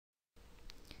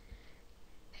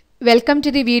Welcome to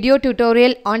the video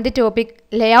tutorial on the topic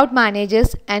Layout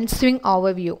Managers and Swing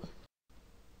Overview.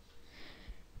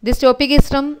 This topic is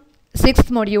from 6th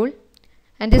module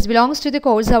and this belongs to the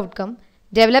course outcome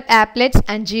Develop Applets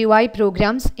and GUI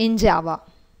Programs in Java.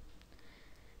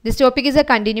 This topic is a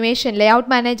continuation, Layout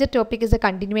Manager topic is a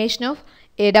continuation of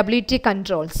AWT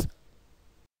controls.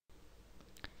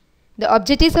 The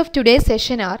objectives of today's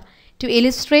session are to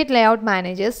illustrate layout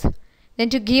managers,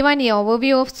 then to give an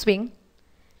overview of Swing,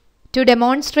 to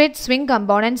demonstrate Swing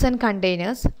components and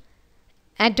containers,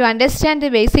 and to understand the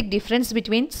basic difference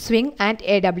between Swing and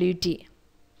AWT.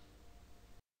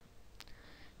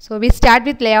 So we start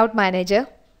with Layout Manager.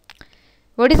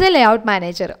 What is a Layout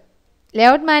Manager?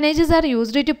 Layout Managers are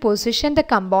used to position the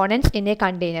components in a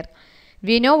container.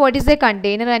 We know what is a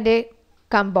container and a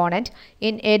component.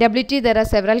 In AWT there are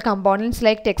several components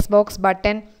like text box,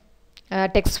 button,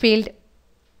 text field,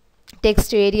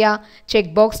 text area,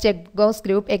 checkbox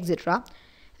group, etc.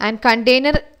 And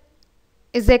container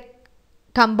is a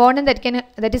component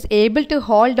that is able to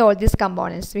hold all these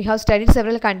components. We have studied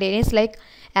several containers like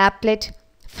applet,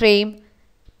 frame,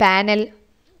 panel,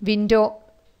 window,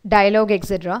 dialog,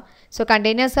 etc. So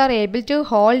containers are able to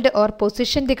hold or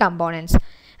position the components,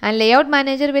 and layout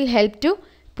manager will help to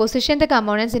position the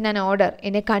components in an order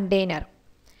in a container.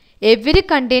 Every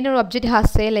container object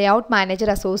has a layout manager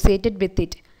associated with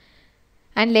it.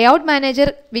 And layout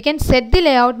manager, we can set the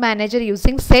layout manager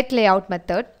using set layout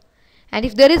method, and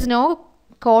if there is no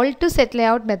call to set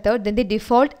layout method, then the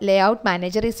default layout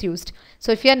manager is used.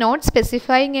 So if you are not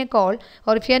specifying a call,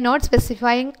 or if you are not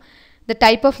specifying the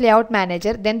type of layout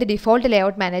manager, then the default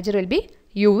layout manager will be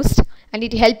used, and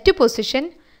it helps to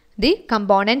position the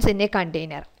components in a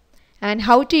container. And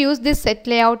how to use this set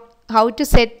layout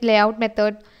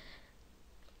method?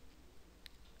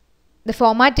 The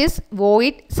format is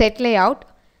void set layout.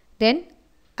 Then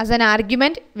as an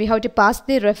argument we have to pass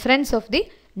the reference of the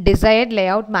desired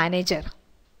layout manager.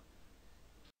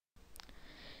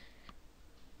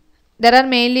 There are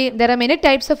many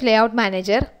types of layout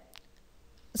manager.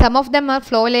 Some of them are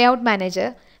flow layout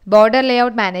manager, border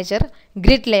layout manager,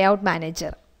 grid layout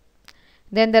manager.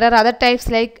 Then there are other types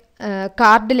like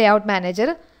card layout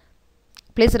manager.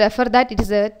 Please refer that, it is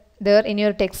there in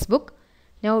your textbook.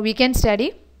 Now we can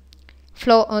study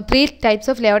three types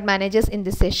of layout managers in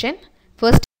this session.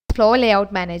 First, flow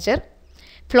layout manager.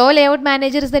 Flow layout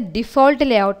manager is the default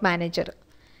layout manager,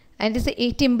 and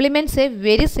it implements a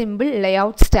very simple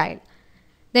layout style.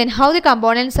 Then how the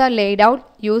components are laid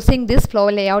out using this flow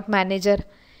layout manager?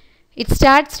 It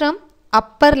starts from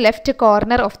upper left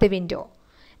corner of the window,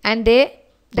 and the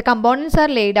components are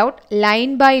laid out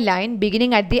line by line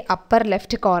beginning at the upper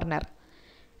left corner.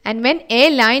 And when a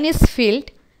line is filled,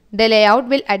 the layout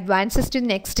will advance to the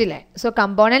next line. So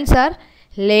components are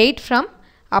laid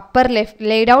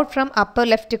out from upper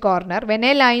left corner. When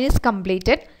a line is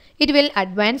completed, it will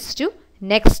advance to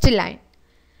next line.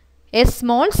 A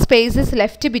small space is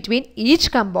left between each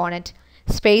component.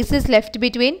 Space is left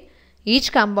between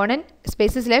each component.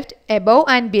 Space is left above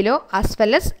and below as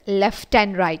well as left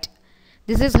and right.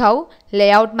 This is how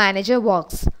layout manager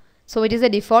works. So it is a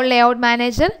default layout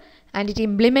manager and it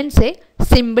implements a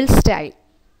simple style.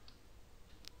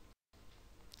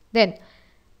 Then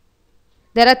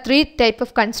there are three types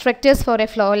of constructors for a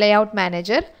flow layout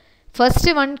manager. First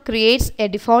one creates a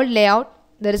default layout.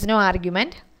 There is no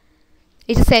argument.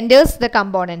 It centers the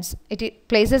components. It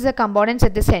places the components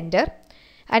at the center,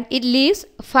 and it leaves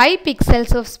 5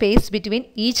 pixels of space between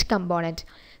each component.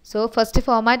 So first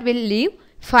format will leave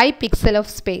 5 pixels of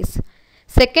space.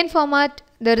 Second format,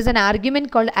 there is an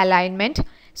argument called alignment.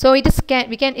 So it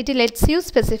lets you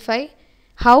specify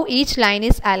how each line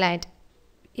is aligned.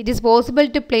 It is possible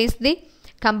to place the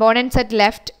components at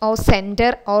left or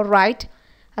center or right,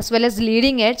 as well as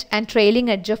leading edge and trailing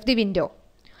edge of the window.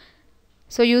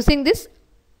 So using this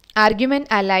argument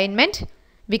alignment,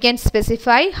 we can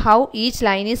specify how each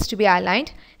line is to be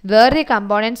aligned, where the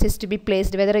components is to be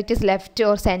placed, whether it is left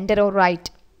or center or right.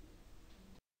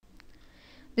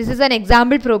 This is an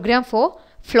example program for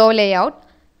flow layout.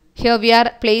 Here we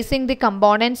are placing the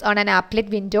components on an applet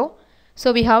window.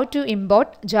 So we have to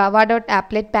import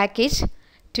java.applet package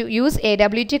to use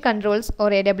AWT controls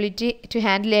or AWT to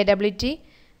handle AWT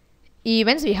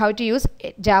events. We have to use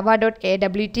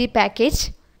java.awt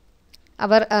package.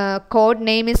 Our code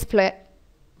name is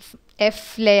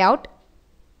flayout.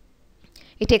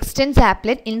 It extends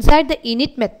applet. Inside the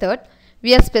init method,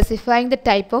 we are specifying the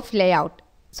type of layout.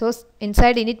 So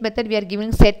inside init method, we are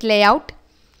giving set layout,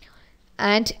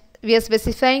 and we are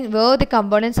specifying where the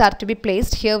components are to be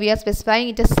placed. Here we are specifying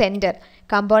it as center.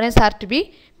 Components are to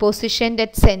be positioned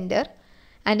at center.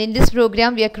 And in this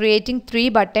program we are creating 3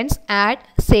 buttons: add,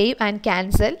 save and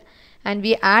cancel. And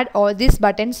we add all these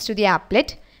buttons to the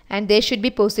applet and they should be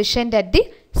positioned at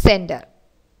the center.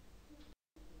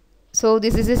 So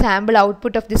this is a sample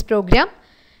output of this program.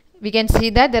 We can see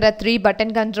that there are 3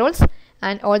 button controls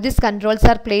and all these controls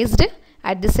are placed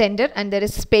at the center, and there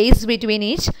is space between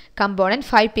each component.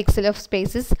 5 pixels of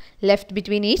space is left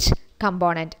between each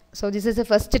component. So this is the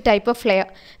first type of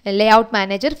layout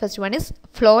manager. First one is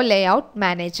flow layout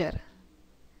manager.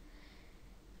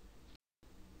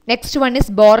 Next one is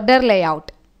border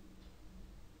layout.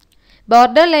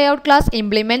 Border layout class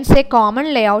implements a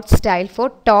common layout style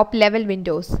for top level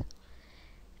windows,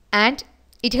 and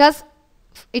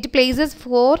it places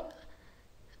 4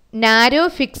 narrow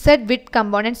fixed width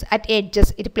components at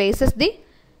edges. It places the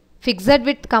fixed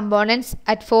width components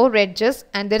at 4 edges,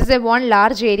 and there is a one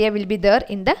large area will be there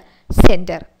in the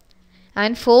center.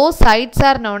 And 4 sides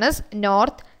are known as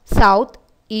north, south,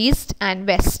 east and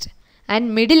west,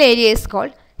 and middle area is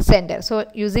called center. So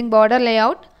using border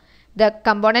layout, the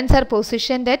components are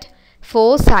positioned at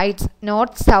 4 sides: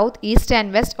 north, south, east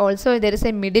and west. Also there is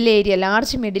a middle area,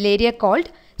 large middle area called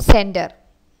center.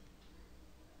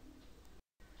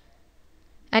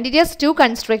 And it has 2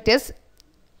 constructors.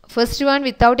 First one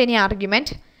without any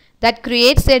argument, that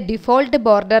creates a default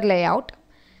border layout.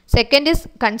 Second is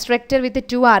constructor with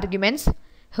 2 arguments,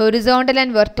 horizontal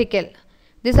and vertical.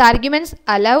 These arguments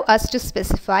allow us to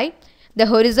specify the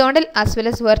horizontal as well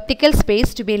as vertical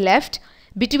space to be left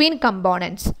between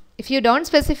components. If you don't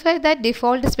specify that,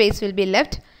 default space will be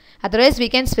left. Otherwise we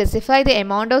can specify the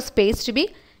amount of space to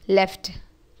be left.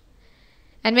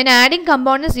 And when adding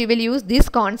components, you will use these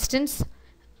constants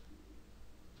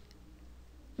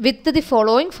with the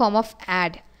following form of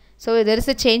add. So there is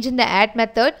a change in the add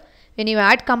method. When you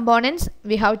add components,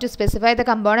 we have to specify the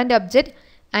component object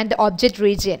and the object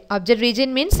region. Object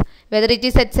region means whether it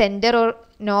is at center or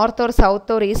north or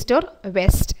south or east or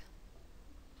west.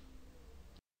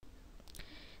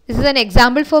 This is an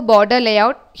example for border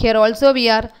layout. Here also we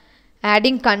are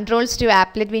adding controls to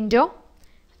applet window.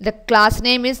 The class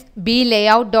name is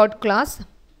bLayout.class.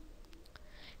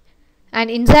 And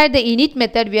inside the init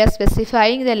method we are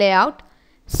specifying the layout,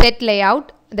 set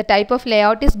layout. The type of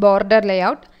layout is border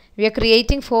layout. We are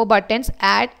creating 4 buttons: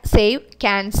 add, save,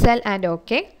 cancel and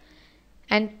OK.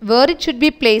 And where it should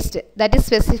be placed, that is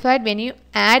specified when you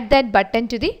add that button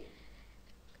to the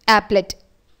applet.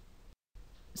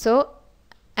 So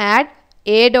add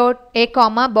a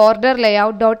comma border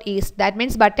layout dot east. That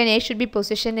means button A should be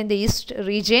positioned in the east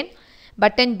region,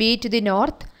 button B to the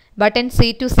north, button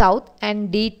C to south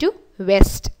and D to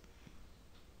west.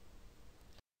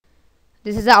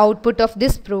 This is the output of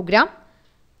this program.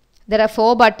 There are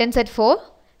 4 buttons at 4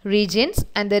 regions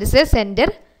and there is a center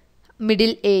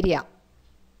middle area.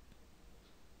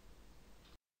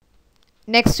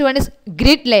 Next one is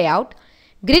grid layout.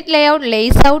 Grid layout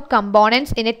lays out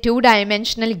components in a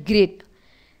 2-dimensional grid.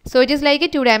 So it is like a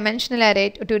 2-dimensional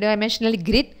array, 2-dimensional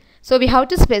grid. So we have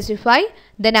to specify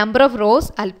the number of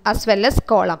rows as well as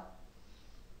column.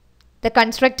 The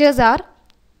constructors are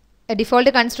a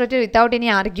default constructor without any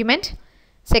argument.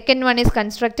 Second one is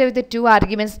constructor with the 2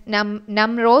 arguments,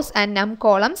 num rows and num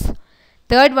columns.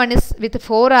 Third one is with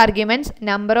 4 arguments,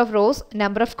 number of rows,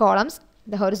 number of columns,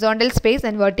 the horizontal space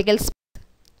and vertical space.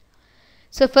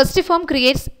 So first form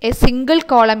creates a single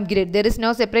column grid. There is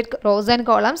no separate rows and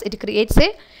columns. It creates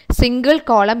a single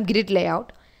column grid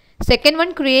layout. Second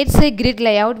one creates a grid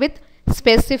layout with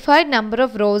specified number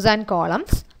of rows and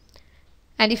columns.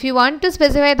 And if you want to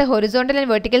specify the horizontal and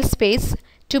vertical space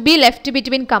to be left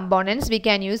between components, we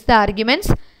can use the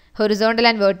arguments horizontal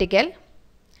and vertical.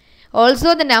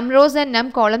 Also the num rows and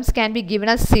num columns can be given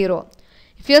as 0.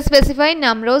 If you specify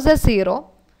num rows as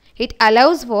 0, it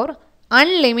allows for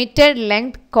unlimited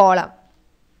length column.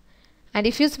 And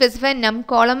if you specify num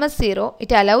column as 0,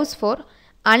 it allows for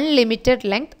unlimited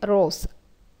length rows.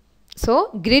 So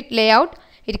grid layout,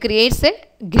 it creates a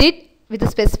grid with a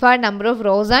specified number of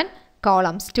rows and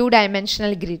columns,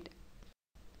 2-dimensional grid.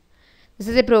 This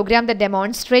is a program that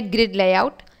demonstrates grid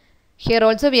layout. Here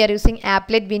also we are using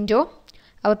applet window.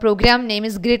 Our program name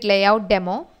is grid layout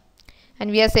demo, and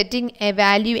we are setting a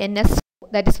value ns,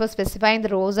 that is for specifying the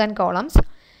rows and columns,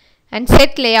 and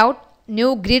set layout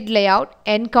new grid layout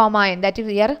n comma n, that is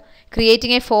we are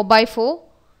creating a 4x4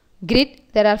 grid.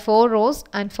 There are 4 rows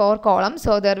and 4 columns,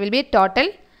 so there will be total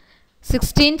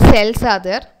 16 cells are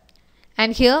there,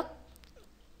 and here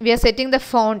we are setting the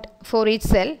font for each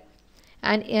cell,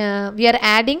 and we are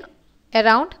adding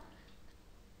around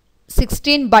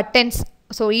 16 buttons.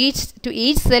 So to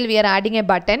each cell we are adding a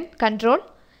button control,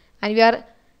 and we are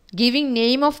giving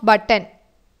name of button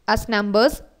as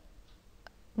numbers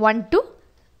 1 to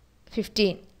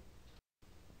 15.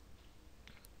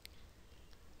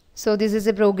 So this is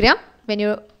a program. When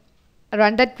you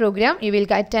run that program, you will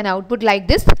get an output like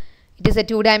this. It is a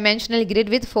two-dimensional grid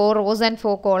with 4 rows and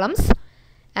 4 columns.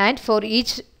 And for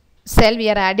each cell we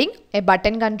are adding a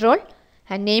button control,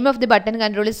 and name of the button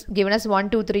control is given as 1,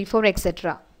 2, 3, 4,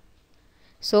 etc.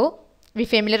 So we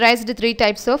familiarized the 3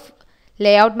 types of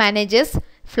layout managers: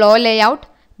 flow layout,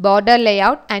 border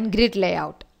layout, and grid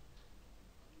layout.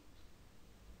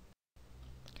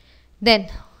 Then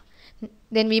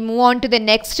we move on to the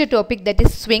next topic, that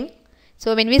is swing.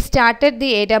 So when we started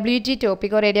the AWT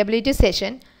topic or AWT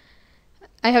session,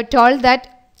 I have told that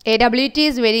AWT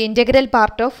is very integral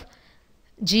part of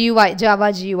GUI,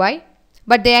 Java GUI,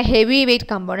 but they are heavyweight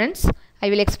components. I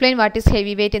will explain what is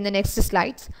heavyweight in the next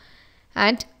slides.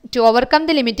 And to overcome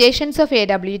the limitations of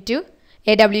AWT,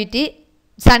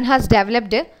 Sun has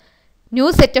developed a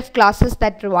new set of classes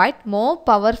that provide more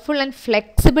powerful and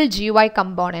flexible GUI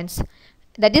components.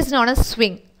 That is known as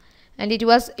Swing, and it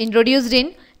was introduced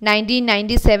in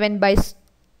 1997 by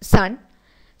Sun.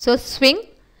 So Swing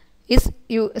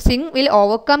will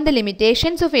overcome the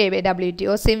limitations of AWT,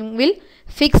 or Swing will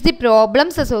fix the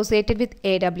problems associated with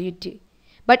AWT.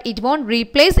 But it won't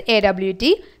replace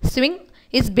AWT. Swing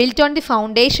is built on the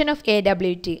foundation of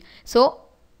AWT. So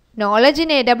knowledge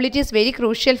in AWT is very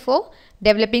crucial for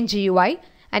developing GUI,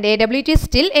 and AWT is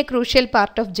still a crucial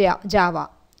part of Java.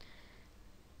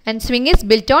 And Swing is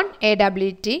built on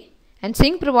AWT, and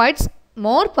Swing provides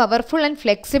more powerful and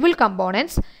flexible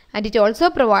components, and it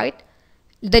also provides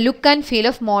the look and feel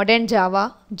of modern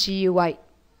Java GUI.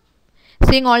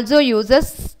 Swing also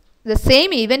uses the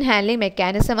same event handling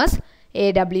mechanism as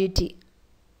AWT.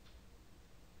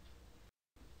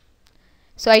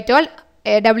 So I told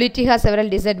AWT has several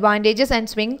disadvantages, and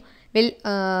Swing will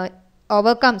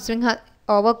overcome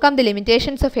the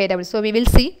limitations of AWT. So we will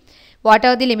see what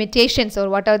are the limitations or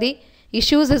what are the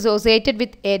issues associated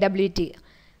with AWT.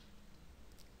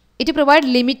 It provides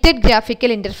limited graphical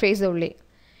interface only.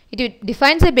 It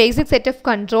defines a basic set of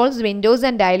controls, windows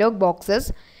and dialog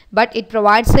boxes, but it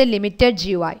provides a limited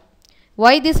GUI.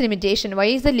 Why this limitation? What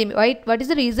is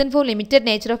the reason for limited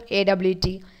nature of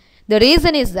AWT? The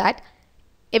reason is that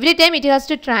every time it has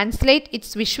to translate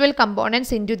its visual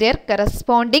components into their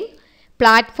corresponding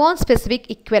platform specific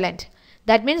equivalent.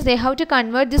 That means they have to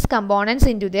convert these components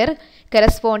into their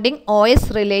corresponding OS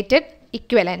related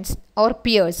equivalents or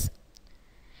peers.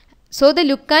 So the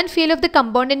look and feel of the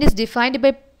component is defined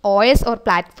by OS or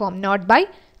platform, not by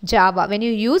Java. When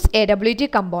you use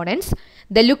AWT components,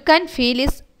 the look and feel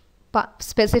is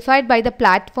specified by the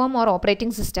platform or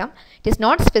operating system. It is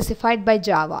not specified by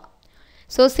Java.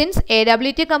 So since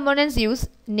AWT components use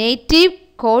native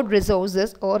code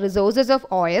resources or resources of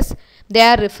OS, they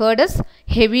are referred as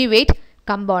heavyweight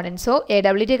components. So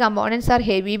AWT components are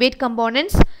heavyweight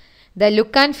components. The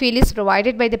look and feel is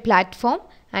provided by the platform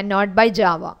and not by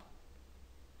Java.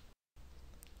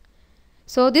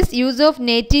 So this use of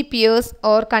native peers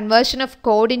or conversion of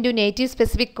code into native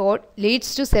specific code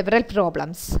leads to several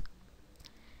problems.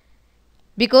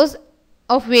 Because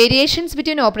of variations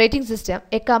between operating system,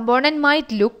 a component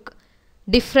might look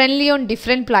differently on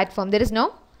different platform. There is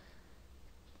no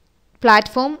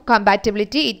platform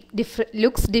compatibility.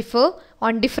 It differ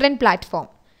on different platform.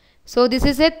 So this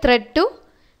is a threat to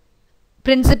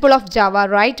principle of Java.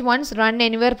 Write once, run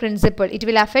anywhere principle. It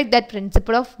will affect that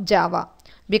principle of Java,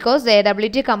 because the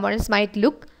AWT components might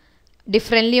look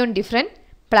differently on different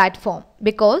platform,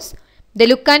 because the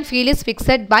look and feel is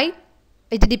fixed by,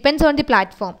 it depends on the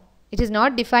platform. It is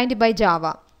not defined by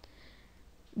Java.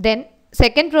 Then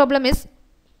second problem is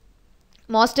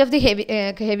most of the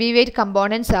heavyweight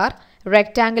components are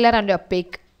rectangular and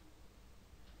opaque.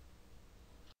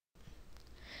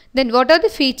 Then what are the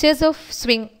features of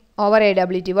Swing over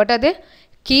AWT? What are the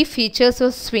key features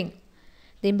of Swing?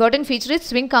 The important feature is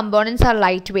Swing components are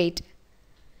lightweight.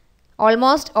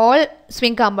 Almost all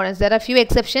Swing components, there are few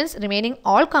exceptions, remaining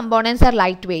all components are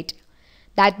lightweight.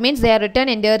 That means they are written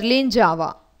entirely in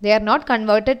Java. They are not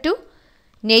converted to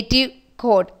native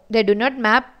code. They do not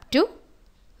map to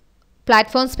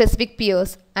platform specific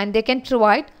peers, and they can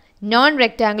provide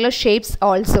non-rectangular shapes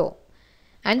also.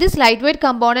 And these lightweight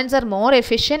components are more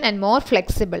efficient and more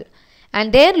flexible,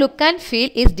 and their look and feel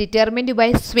is determined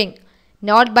by Swing,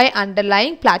 not by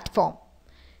underlying platform.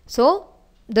 So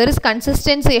there is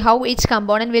consistency how each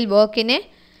component will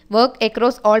work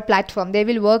across all platform. They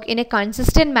will work in a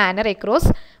consistent manner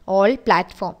across all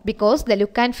platform, because the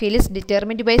look and feel is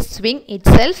determined by Swing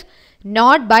itself,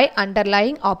 not by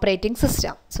underlying operating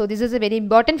system. So this is a very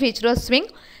important feature of Swing.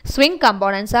 Swing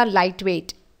components are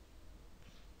lightweight.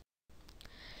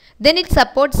 Then it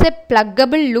supports a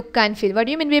pluggable look and feel. What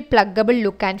do you mean by pluggable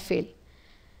look and feel?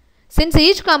 Since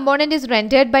each component is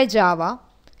rendered by Java,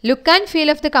 look and feel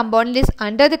of the component is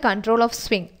under the control of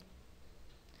Swing.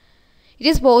 It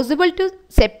is possible to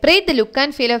separate the look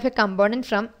and feel of a component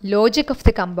from logic of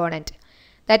the component.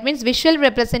 That means visual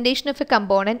representation of a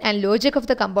component and logic of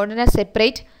the component are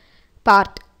separate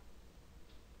part.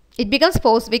 It becomes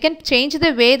possible, we can change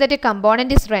the way that a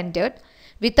component is rendered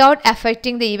without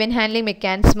affecting the event handling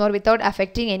mechanism or without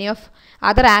affecting any of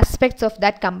other aspects of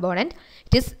that component.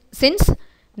 It is since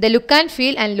the look and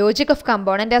feel and logic of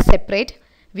component are separate,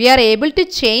 we are able to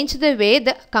change the way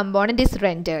the component is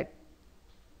rendered.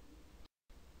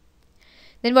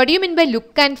 Then what do you mean by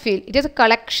look and feel? It is a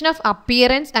collection of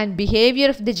appearance and behavior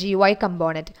of the GUI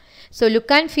component. So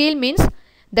look and feel means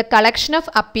the collection of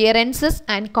appearances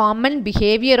and common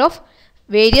behavior of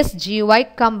various GUI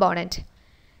component.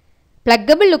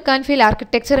 Pluggable look and feel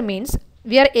architecture means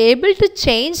we are able to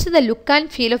change the look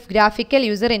and feel of graphical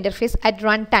user interface at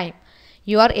runtime.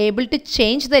 You are able to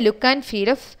change the look and feel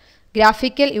of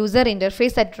graphical user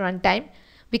interface at runtime.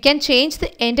 We can change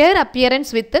the entire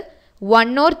appearance with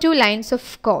one or two lines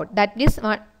of code. That is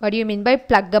what do you mean by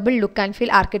pluggable look and feel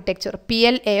architecture,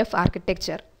 PLAF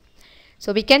architecture.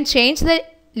 So we can change the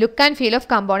look and feel of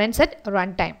components at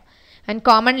runtime. And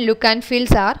common look and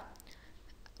feels are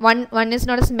one is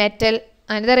known as metal,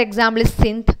 another example is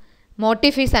synth,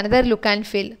 motif is another look and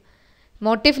feel.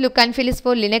 Motif look and feel is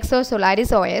for Linux or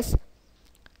Solaris OS.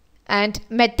 And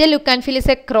metal look and feel is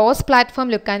a cross-platform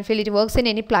look and feel. It works in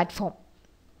any platform.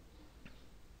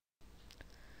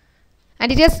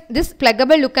 And this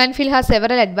pluggable look and feel has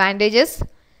several advantages.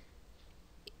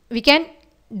 We can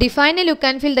define a look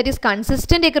and feel that is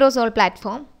consistent across all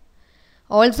platforms.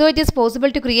 Also, it is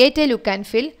possible to create a look and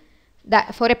feel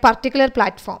that for a particular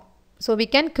platform. So, we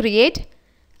can create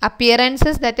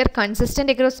appearances that are consistent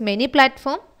across many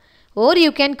platforms, or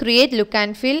you can create look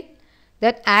and feel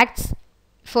that acts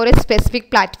for a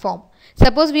specific platform.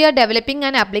 Suppose we are developing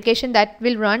an application that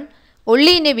will run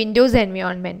only in a Windows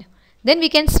environment. Then we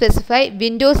can specify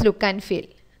Windows look and feel.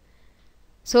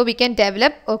 So we can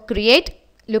develop or create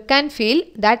look and feel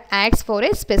that acts for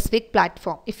a specific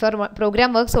platform. If our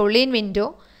program works only in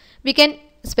Windows, we can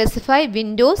specify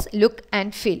Windows look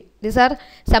and feel. These are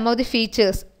some of the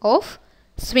features of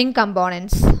Swing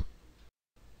components.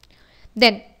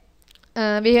 Then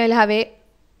we will have a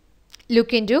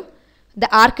look into the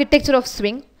architecture of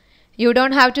Swing. You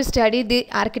don't have to study the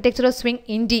architecture of Swing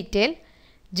in detail.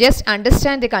 Just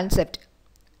understand the concept.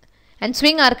 And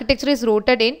Swing architecture is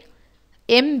rooted in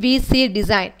MVC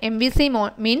design.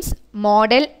 MVC means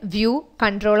Model View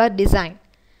Controller Design.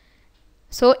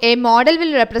 So a model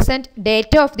will represent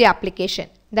data of the application.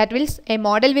 That means a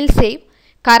model will save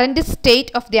current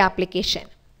state of the application.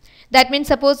 That means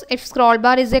suppose if scroll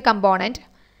bar is a component,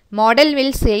 model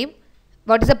will save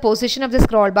what is the position of the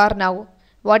scroll bar now,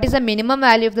 what is the minimum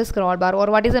value of the scroll bar, or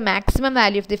what is the maximum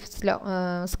value of the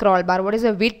scroll bar, what is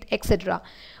the width, etc.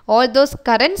 All those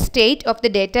current state of the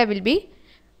data will be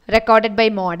recorded by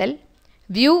model.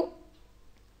 View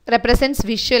represents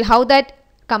visual, how that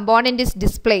component is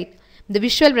displayed, the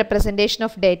visual representation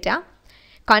of data.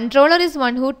 Controller is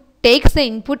one who takes the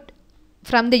input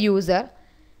from the user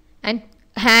and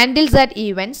handles that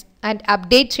events and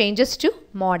update changes to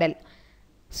model.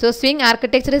 So Swing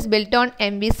architecture is built on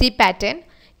MVC pattern.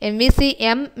 MVC,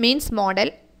 M means model,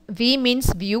 V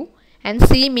means view, and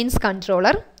C means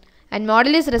controller. And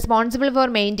model is responsible for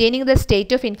maintaining the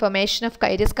state of information of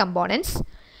various components.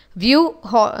 View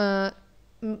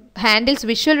handles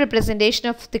visual representation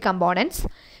of the components.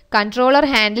 Controller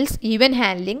handles event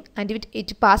handling, and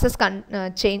it passes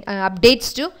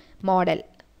updates to model.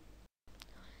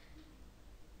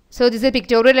 So this is a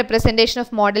pictorial representation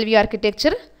of model view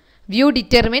architecture. View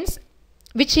determines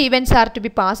which events are to be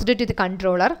passed to the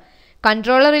controller.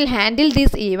 Controller will handle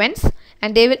these events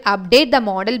and they will update the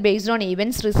model based on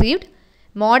events received.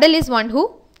 Model is one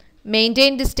who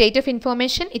maintains the state of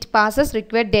information. It passes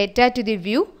required data to the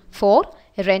view for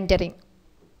rendering.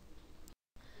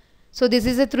 So this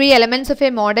is the three elements of a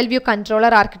model view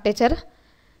controller architecture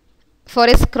for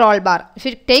a scroll bar. If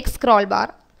you take scroll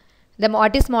bar,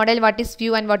 what is model, what is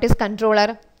view, and what is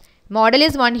controller? Model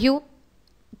is one who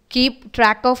keep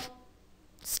track of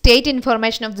state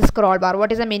information of the scroll bar.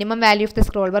 What is the minimum value of the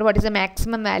scroll bar? What is the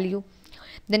maximum value?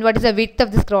 Then what is the width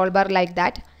of the scroll bar, like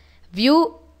that.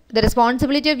 View, the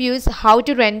responsibility of view is how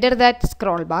to render that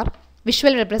scroll bar,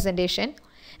 visual representation.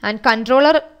 And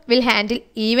controller will handle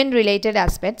event related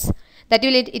aspects. That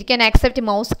will it can accept a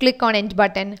mouse click on end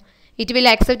button. It will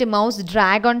accept a mouse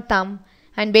drag on thumb.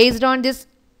 And based on this,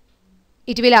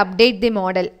 it will update the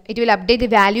model. It will update the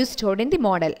values stored in the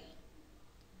model.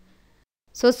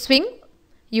 So Swing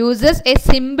uses a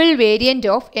simple variant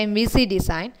of MVC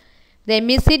design. The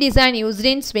MVC design used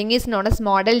in Swing is known as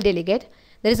model delegate.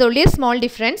 There is only a small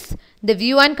difference. The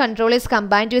view and control is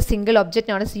combined to a single object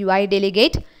known as UI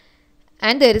delegate.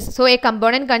 And there is, so a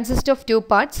component consists of two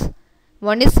parts.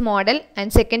 One is model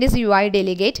and second is UI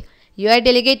delegate. UI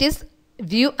delegate is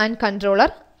view and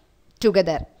controller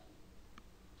together.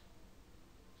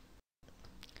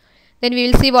 Then we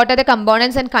will see what are the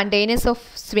components and containers of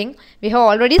Swing. We have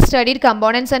already studied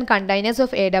components and containers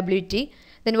of AWT.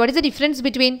 Then what is the difference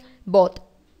between both?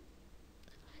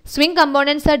 Swing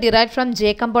components are derived from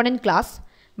JComponent class,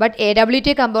 but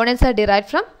AWT components are derived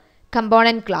from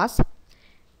component class.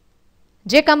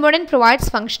 JComponent provides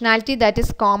functionality that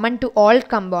is common to all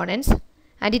components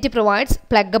and it provides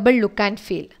pluggable look and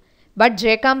feel. But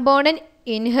JComponent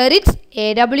inherits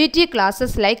AWT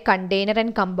classes like container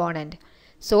and component.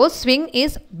 So Swing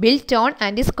is built on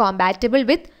and is compatible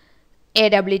with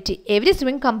AWT. Every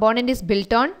Swing component is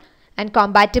built on and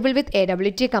compatible with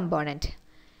AWT component.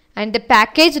 And the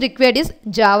package required is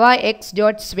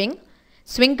javax.swing.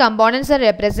 Swing components are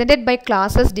represented by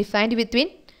classes defined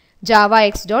between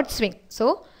javax.swing.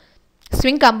 So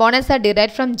Swing components are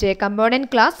derived from JComponent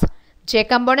class.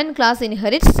 JComponent class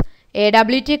inherits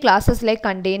AWT classes like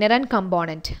container and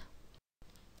component.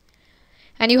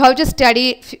 And you have to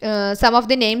study some of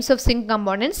the names of Swing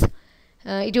components.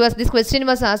 This question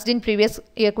was asked in previous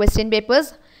year question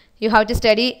papers. You have to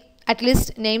study at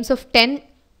least names of 10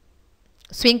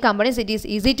 Swing components. It is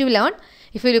easy to learn.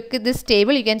 If you look at this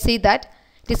table, you can see that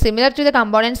it is similar to the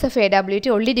components of AWT.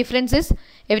 Only difference is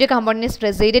every component is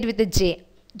preceded with a J.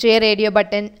 J radio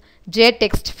button, J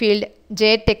text field,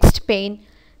 J text pane,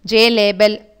 J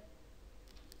label,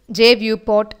 J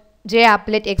viewport, J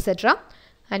applet, etc.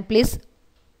 And please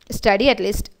study at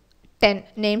least 10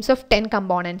 names of 10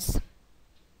 components.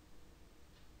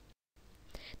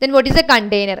 Then what is a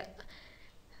container?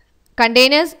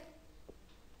 Containers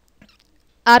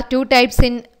are two types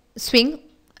in Swing,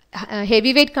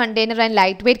 heavyweight container and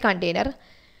lightweight container.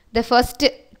 The first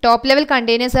top level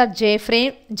containers are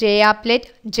JFrame,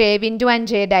 JApplet, JWindow and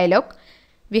JDialog.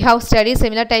 We have studied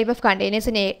similar type of containers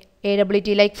in AWT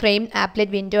like frame,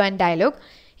 applet, window and dialog.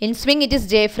 In Swing it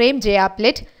is JFrame,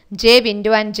 JApplet,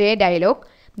 JWindow and JDialog.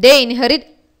 They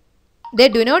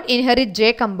do not inherit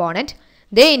JComponent.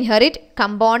 They inherit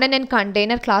component and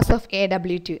container class of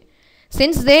AWT.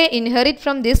 Since they inherit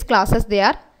from these classes, they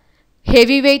are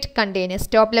heavyweight containers.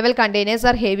 Top level containers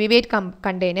are heavyweight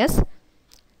containers.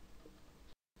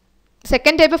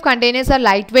 Second type of containers are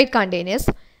lightweight containers.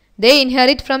 They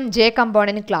inherit from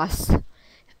JComponent class.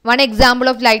 One example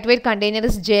of lightweight container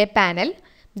is JPanel,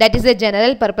 that is a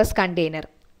general purpose container.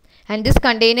 And these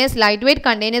containers, lightweight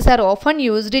containers, are often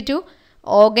used to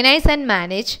organize and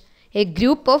manage a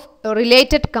group of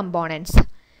related components.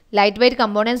 Lightweight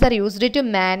components are used to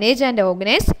manage and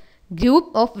organize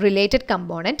group of related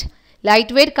component.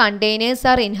 Lightweight containers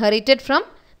are inherited from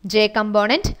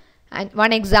JComponent and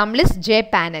one example is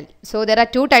JPanel. So there are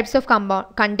two types of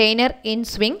container in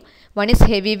Swing. One is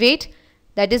heavyweight,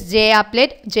 that is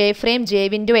JApplet, JFrame,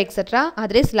 JWindow, etc.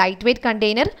 Other is lightweight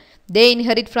container. They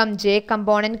inherit from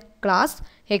JComponent class,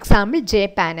 example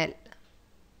JPanel.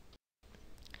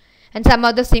 And some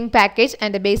of the Swing package,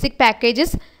 and the basic package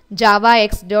is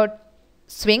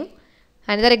javax.swing.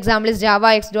 Another example is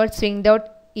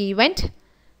javax.swing.event.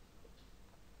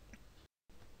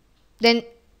 Then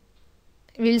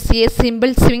we will see a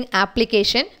simple Swing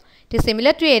application. It is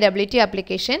similar to AWT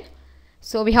application.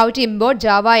 So we have to import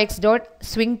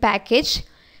javax.swing package.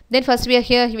 Then first we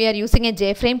are using a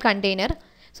JFrame container.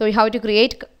 So we have to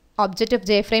create object of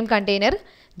JFrame container.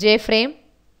 JFrame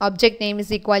object name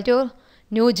is equal to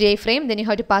new JFrame. Then you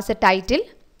have to pass a title.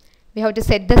 We have to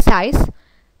set the size.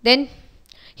 Then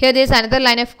here there is another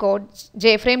line of code,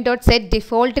 jframe.set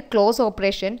default close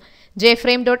operation,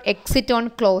 jframe.exit on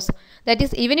close. That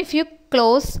is, even if you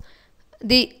close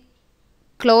the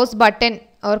close button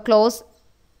or close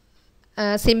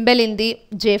symbol in the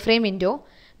JFrame window,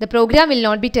 the program will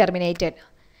not be terminated.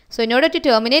 So in order to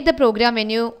terminate the program when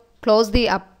you close the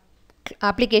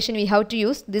application, we have to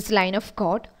use this line of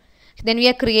code. Then we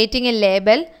are creating a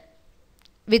label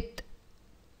with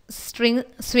string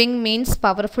Swing means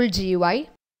powerful GUI.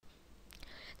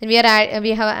 Then we are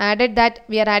adding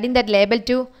that label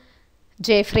to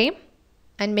JFrame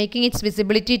and making its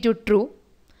visibility to true.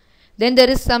 Then there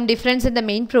is some difference in the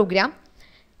main program.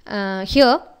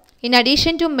 Here, in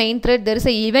addition to main thread, there is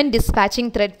a event dispatching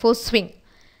thread for Swing.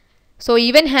 So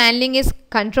event handling is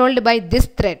controlled by this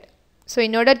thread. So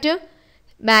in order to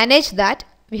manage that,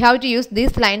 we have to use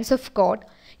these lines of code.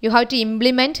 You have to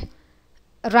implement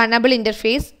runnable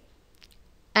interface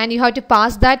and you have to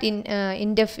pass that in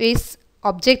interface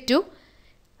object to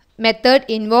method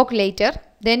invoke later.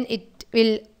 Then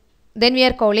we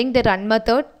are calling the run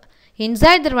method.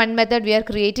 Inside the run method we are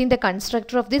creating the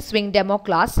constructor of the swing demo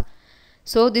class.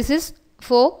 So this is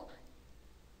for,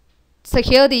 so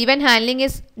here the event handling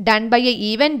is done by a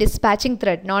event dispatching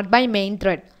thread, not by main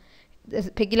thread.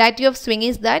 The peculiarity of swing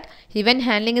is that event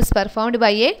handling is performed by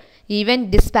a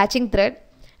event dispatching thread,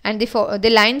 and the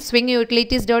line swing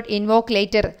utilities dot invoke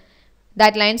later,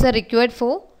 that lines are required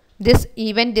for this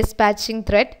event dispatching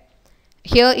thread.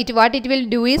 Here what it will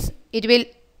do is it will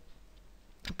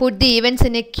put the events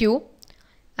in a queue,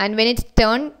 and when its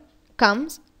turn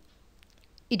comes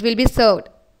it will be served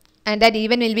and that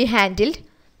event will be handled,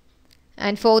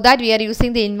 and for that we are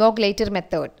using the invoke later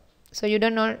method. So you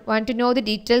don't want to know the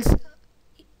details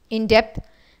in depth,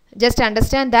 just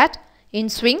understand that in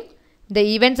swing the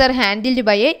events are handled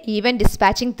by a event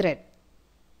dispatching thread.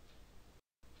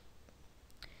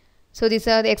 So these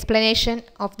are the explanation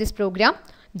of this program.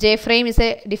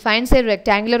 JFrame defines a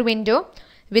rectangular window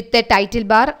with a title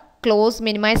bar, close,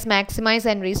 minimize, maximize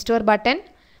and restore button,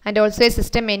 and also a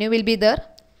system menu will be there.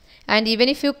 And even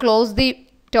if you close the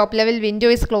top level window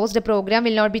is closed, the program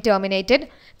will not be terminated.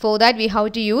 For that we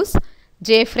have to use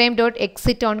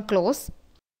jframe.exit on close.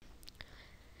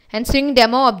 And swing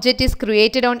demo object is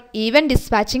created on event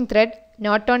dispatching thread,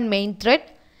 not on main thread.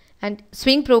 And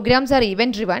swing programs are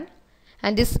event driven,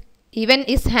 and this event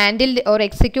is handled or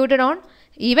executed on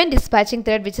event dispatching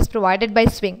thread which is provided by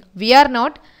swing. We are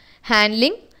not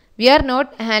handling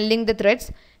the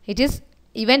threads. It is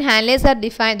event handlers are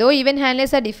defined. Though event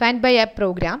handlers are defined by a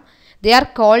program, they are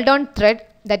called on thread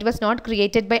that was not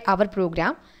created by our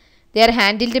program. They are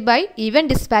handled by event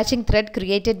dispatching thread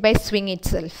created by swing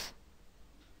itself.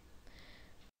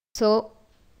 So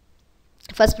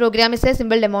first program is a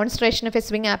simple demonstration of a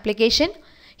swing application.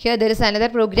 Here there is another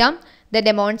program that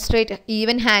demonstrates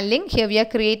event handling. Here we are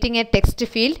creating a text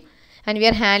field and we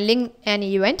are handling an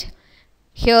event.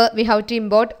 Here we have to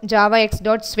import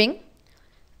javax.swing,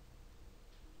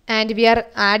 and we are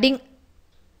adding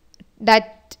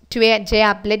that to a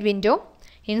JApplet window.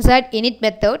 Inside init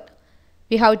method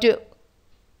we have to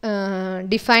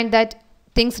define that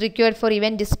things required for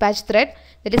event dispatch thread,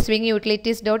 that is swing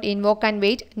utilities dot invoke and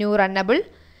wait new runnable.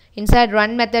 Inside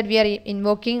run method we are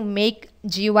invoking make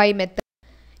GUI method.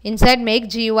 Inside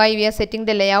make GUI we are setting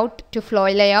the layout to flow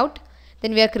layout.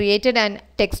 Then we are created an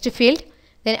text field,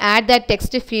 then add that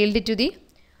text field to the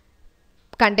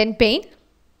content pane,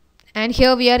 and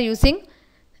here we are using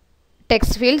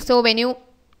text field. So when you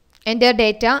enter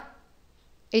data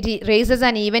it raises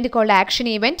an event called action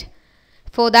event.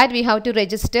 For that we have to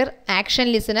register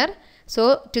action listener.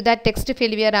 So to that text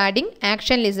field we are adding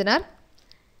action listener,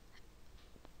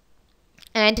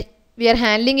 and we are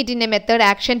handling it in a method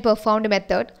action performed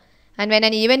method. And when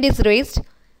an event is raised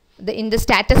in the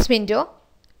status window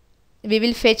we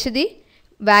will fetch the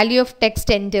value of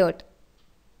text entered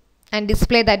and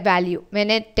display that value. When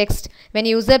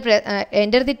user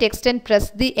enter the text and press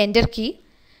the enter key,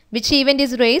 which event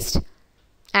is raised?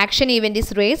 Action event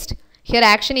is raised. Here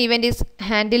action event is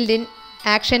handled in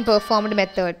action performed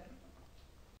method.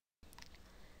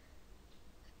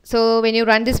 So when you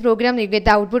run this program you get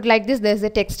the output like this. There is a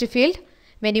text field.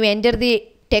 When you enter the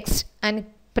text and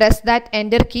press that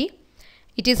enter key,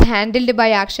 it is handled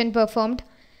by action performed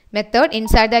method.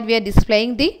 Inside that we are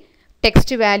displaying the text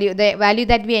value, the value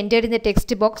that we entered in the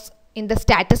text box in the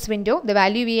status window. The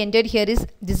value we entered here is,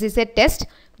 this is a test.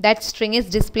 That string is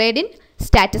displayed in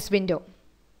status window.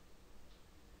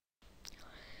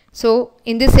 So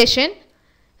in this session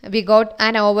we got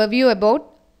an overview about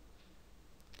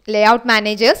layout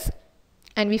managers,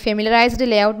 and we familiarized the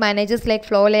layout managers like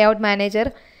flow layout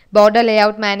manager, border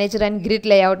layout manager and grid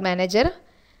layout manager.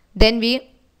 Then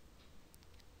we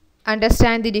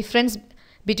understand the difference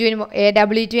between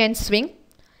AWT and swing.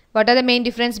 What are the main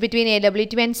difference between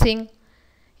AWT and swing?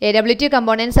 AWT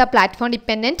components are platform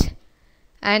dependent,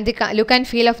 and the look and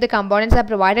feel of the components are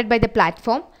provided by the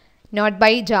platform, not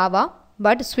by Java.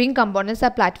 But swing components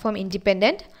are platform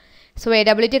independent. So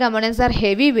AWT components are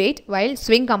heavyweight while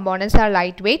swing components are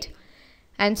lightweight.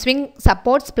 And swing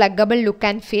supports pluggable look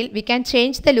and feel. We can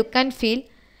change the look and feel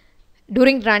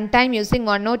during runtime using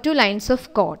 1 or 2 lines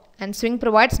of code. And swing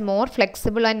provides more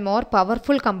flexible and more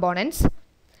powerful components.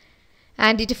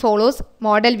 And it follows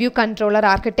model view controller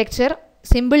architecture,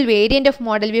 simple variant of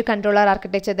model view controller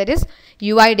architecture, that is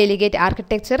UI delegate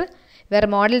architecture, where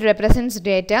model represents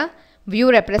data,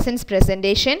 view represents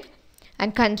presentation,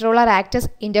 and controller acts as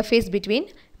interface between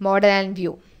model and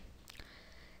view.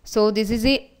 So this is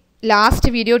the last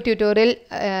video tutorial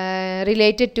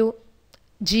related to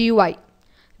GUI.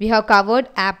 we have covered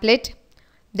applet,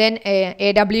 then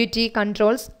AWT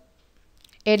controls,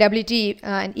 AWT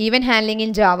and event handling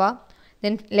in Java,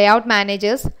 then layout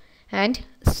managers, and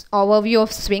overview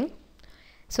of Swing.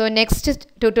 So next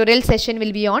tutorial session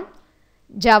will be on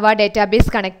Java database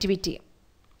connectivity.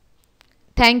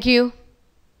 Thank you.